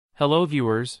Hello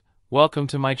viewers, welcome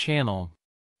to my channel.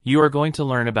 You are going to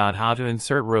learn about how to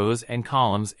insert rows and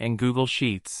columns in Google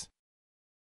Sheets.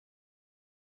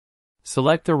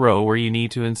 Select the row where you need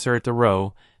to insert the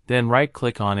row, then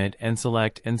right-click on it and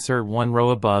select Insert one row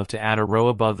above to add a row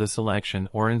above the selection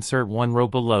or Insert one row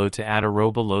below to add a row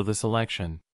below the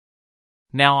selection.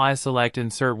 Now I select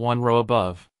Insert one row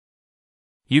above.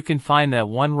 You can find that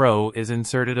one row is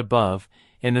inserted above,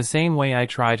 in the same way I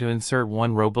try to insert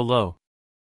one row below.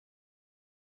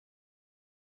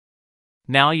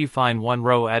 Now you find one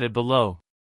row added below.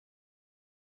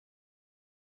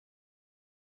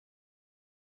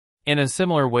 In a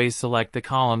similar way, select the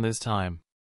column this time.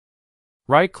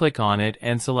 Right-click on it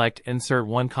and select Insert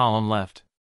one column left.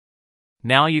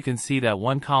 Now you can see that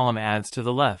one column adds to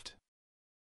the left.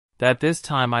 That this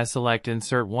time I select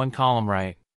Insert one column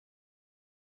right.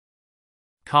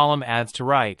 Column adds to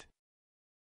right.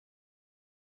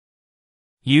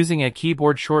 Using a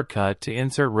keyboard shortcut to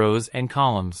insert rows and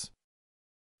columns.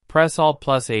 Press Alt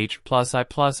plus H plus I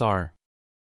plus R.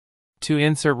 To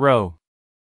insert row.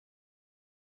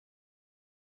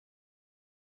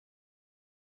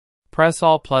 Press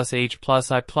Alt plus H plus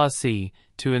I plus C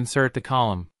to insert the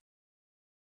column.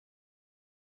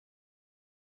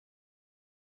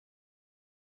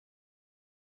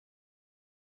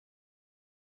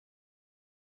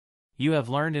 You have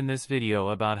learned in this video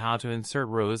about how to insert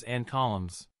rows and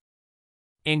columns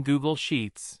in Google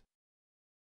Sheets.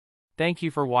 Thank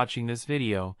you for watching this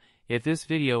video. If this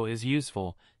video is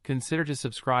useful, consider to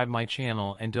subscribe my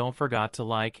channel and don't forget to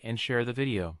like and share the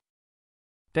video.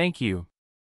 Thank you.